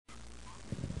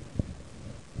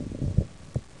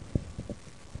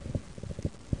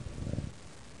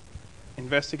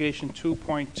investigation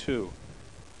 2.2.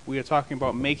 We are talking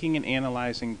about making and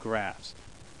analyzing graphs.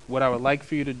 What I would like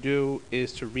for you to do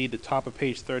is to read the top of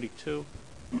page 32,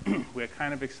 where it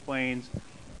kind of explains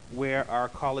where our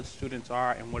college students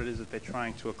are and what it is that they're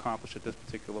trying to accomplish at this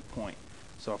particular point.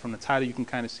 So from the title, you can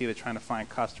kind of see they're trying to find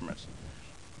customers.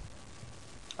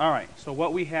 All right, so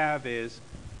what we have is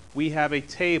we have a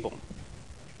table,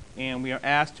 and we are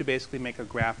asked to basically make a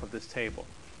graph of this table.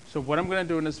 So what I'm going to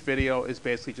do in this video is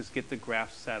basically just get the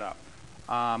graph set up.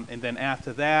 And then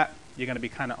after that, you're going to be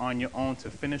kind of on your own to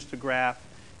finish the graph.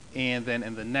 And then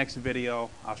in the next video,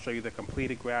 I'll show you the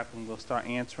completed graph, and we'll start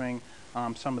answering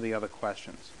some of the other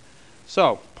questions.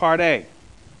 So part A,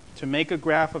 to make a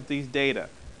graph of these data,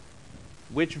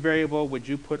 which variable would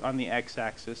you put on the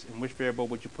x-axis and which variable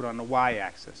would you put on the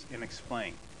y-axis, and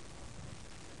explain.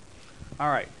 All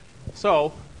right,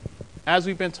 so as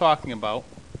we've been talking about,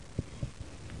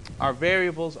 our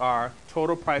variables are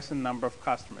total price and number of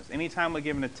customers. Anytime we're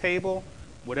given a table,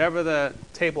 whatever the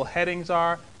table headings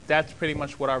are, that's pretty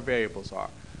much what our variables are.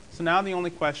 So now the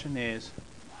only question is,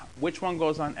 which one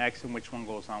goes on X and which one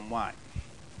goes on Y?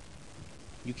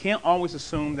 You can't always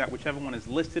assume that whichever one is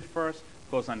listed first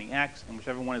goes on the X and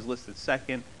whichever one is listed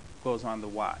second goes on the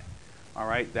Y. All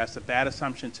right, that's a bad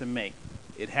assumption to make.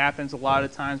 It happens a lot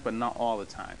of times, but not all the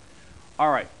time. All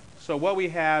right, so what we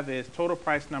have is total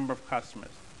price, number of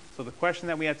customers. So the question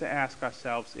that we have to ask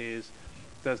ourselves is,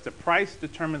 does the price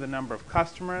determine the number of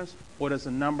customers, or does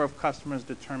the number of customers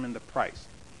determine the price?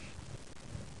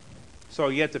 So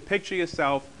you have to picture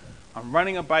yourself, I'm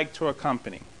running a bike to a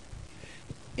company,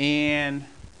 and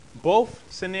both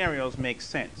scenarios make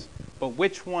sense, but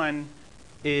which one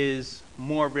is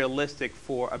more realistic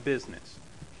for a business?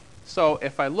 So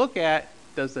if I look at,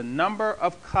 does the number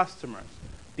of customers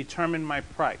determine my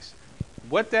price?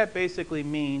 What that basically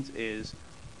means is,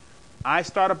 I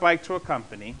start a bike to a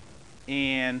company,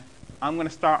 and I'm going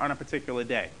to start on a particular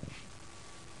day.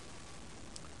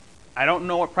 I don't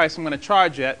know what price I'm going to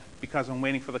charge yet because I'm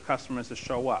waiting for the customers to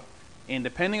show up. And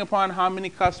depending upon how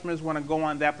many customers want to go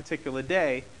on that particular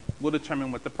day will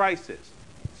determine what the price is.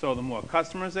 So the more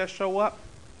customers that show up,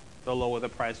 the lower the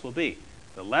price will be.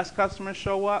 The less customers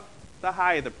show up, the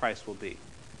higher the price will be.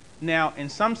 Now, in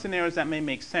some scenarios that may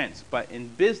make sense, but in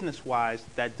business-wise,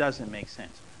 that doesn't make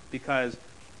sense because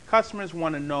customers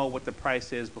want to know what the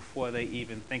price is before they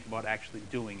even think about actually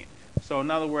doing it. So in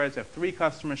other words, if 3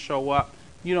 customers show up,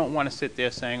 you don't want to sit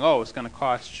there saying, oh, it's going to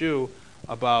cost you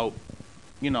about,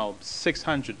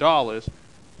 $600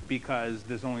 because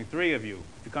there's only 3 of you.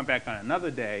 If you come back on another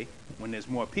day when there's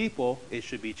more people, it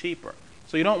should be cheaper.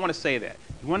 So you don't want to say that.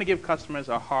 You want to give customers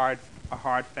a hard,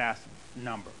 fast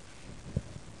number.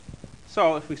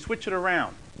 So if we switch it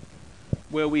around,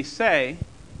 where we say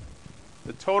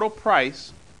the total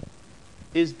price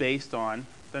is based on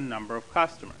the number of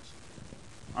customers.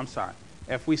 I'm sorry.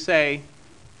 If we say,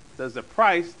 does the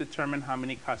price determine how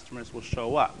many customers will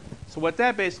show up? So what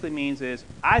that basically means is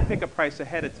I pick a price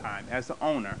ahead of time as the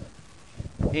owner,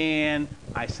 and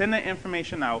I send that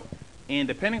information out, and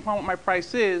depending upon what my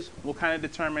price is, will kind of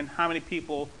determine how many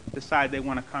people decide they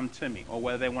want to come to me or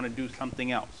whether they want to do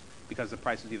something else because the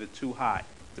price is either too high.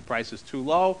 If the price is too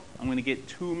low, I'm going to get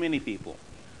too many people.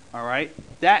 All right,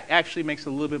 that actually makes a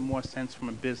little bit more sense from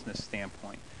a business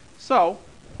standpoint. So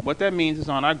what that means is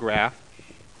on our graph,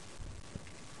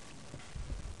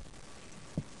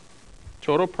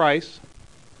 total price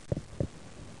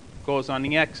goes on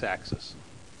the x-axis,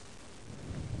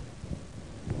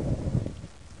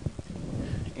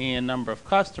 and number of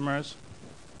customers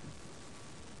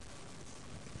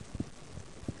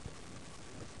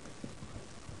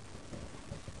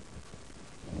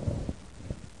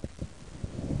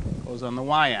goes on the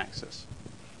y-axis.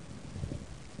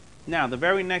 Now, the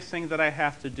very next thing that I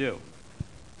have to do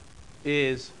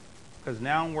is, because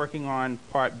now I'm working on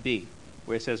part B,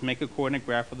 where it says make a coordinate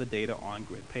graph of the data on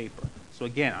grid paper. So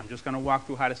again, I'm just going to walk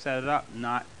through how to set it up,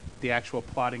 not the actual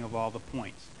plotting of all the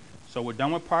points. So we're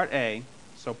done with part A,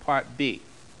 so part B.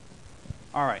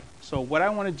 All right, so what I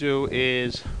want to do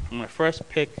is I'm going to first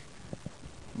pick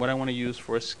what I want to use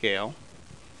for a scale.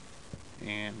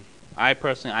 And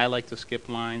I like to skip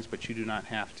lines, but you do not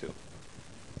have to.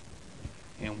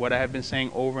 And what I have been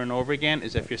saying over and over again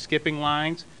is if you're skipping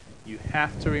lines, you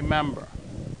have to remember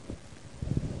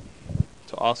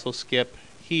to also skip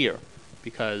here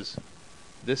because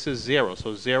this is 0.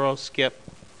 So 0, skip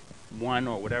 1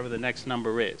 or whatever the next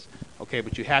number is. Okay,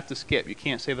 but you have to skip. You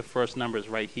can't say the first number is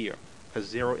right here because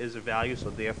 0 is a value, so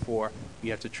therefore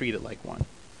you have to treat it like 1.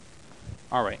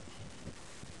 All right.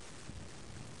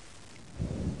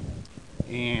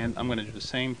 And I'm going to do the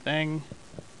same thing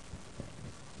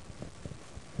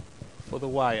for the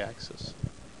y-axis.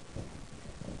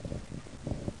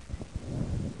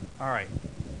 All right.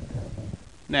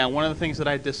 Now, one of the things that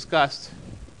I discussed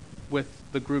with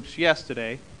the groups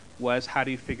yesterday was how do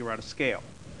you figure out a scale?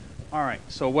 All right,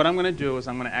 so what I'm going to do is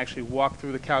I'm going to actually walk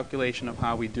through the calculation of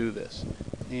how we do this.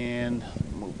 And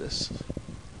move this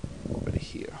over to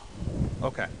here.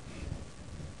 Okay.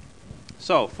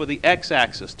 So for the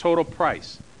x-axis, total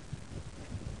price.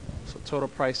 So total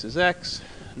price is x,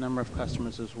 number of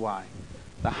customers is y.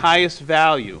 The highest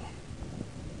value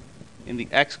in the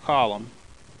x column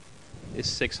is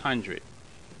 600.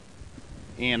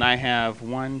 And I have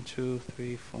 1, 2,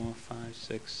 3, 4, 5,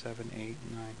 6, 7, 8, 9.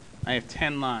 I have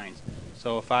 10 lines.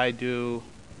 So if I do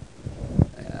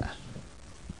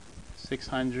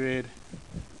 600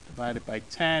 divided by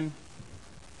 10,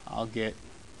 I'll get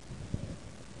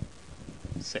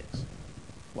 6.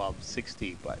 Well,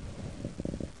 60, but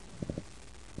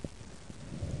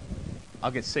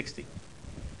I'll get 60.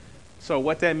 So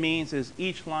what that means is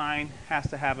each line has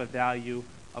to have a value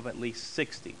of at least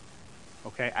 60.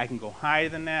 Okay, I can go higher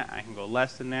than that, I can go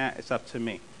less than that, it's up to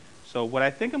me. So what I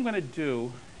think I'm going to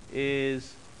do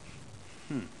is,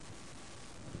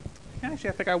 actually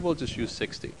I think I will just use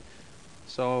 60.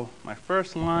 So my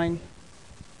first line,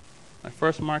 my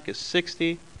first mark is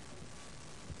 60,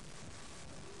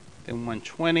 then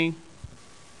 120,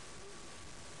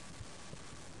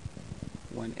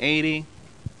 180,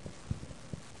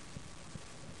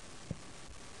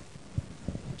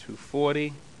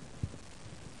 240.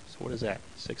 What is that?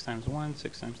 6 times 1,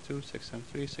 6 times 2, 6 times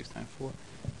 3, 6 times 4,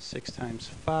 6 times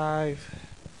 5,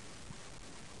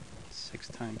 6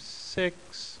 times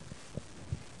 6,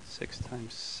 6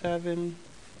 times 7,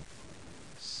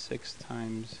 6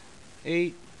 times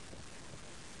 8,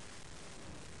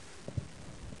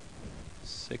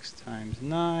 6 times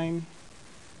 9,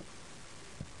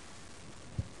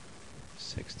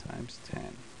 6 times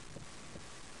 10.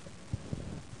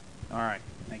 All right,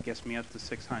 that gets me up to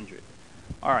 600.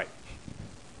 All right,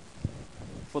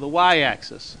 for the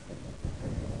y-axis,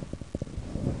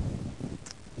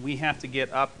 we have to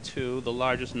get up to, the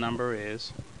largest number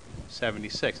is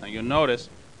 76. Now you'll notice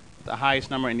the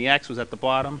highest number in the x was at the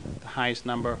bottom, the highest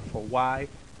number for y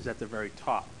is at the very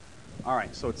top. All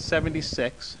right, so it's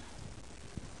 76,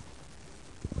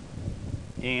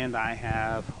 and I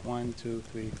have 1, 2,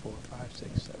 3, 4, 5,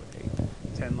 6, 7,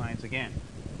 8, 10 lines again.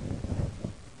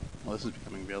 Well, this is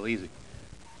becoming real easy.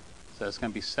 So it's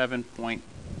going to be 7 point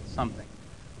something.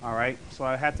 All right, so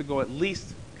I have to go at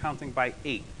least counting by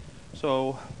 8.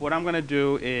 So what I'm going to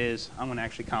do is I'm going to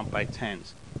actually count by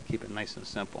tens. Keep it nice and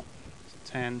simple. So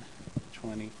 10,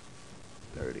 20,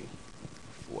 30,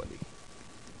 40,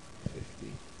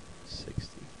 50,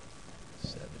 60,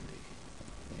 70,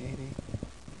 80,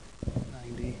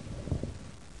 90,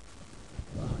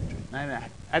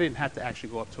 100. I didn't have to actually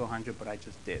go up to 100, but I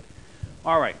just did.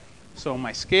 All right, so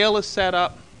my scale is set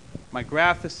up. My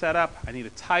graph is set up. I need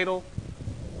a title.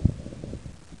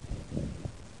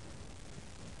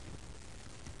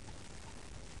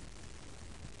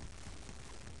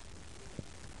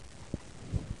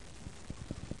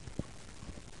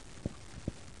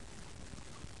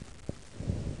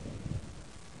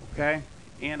 Okay,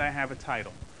 and I have a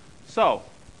title. So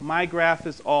my graph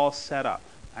is all set up.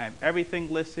 I have everything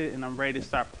listed, and I'm ready to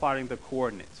start plotting the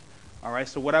coordinates. All right,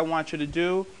 so what I want you to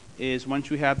do is once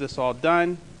you have this all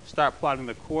done, start plotting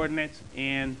the coordinates,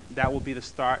 and that will be the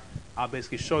start. I'll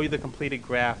basically show you the completed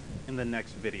graph in the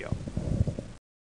next video.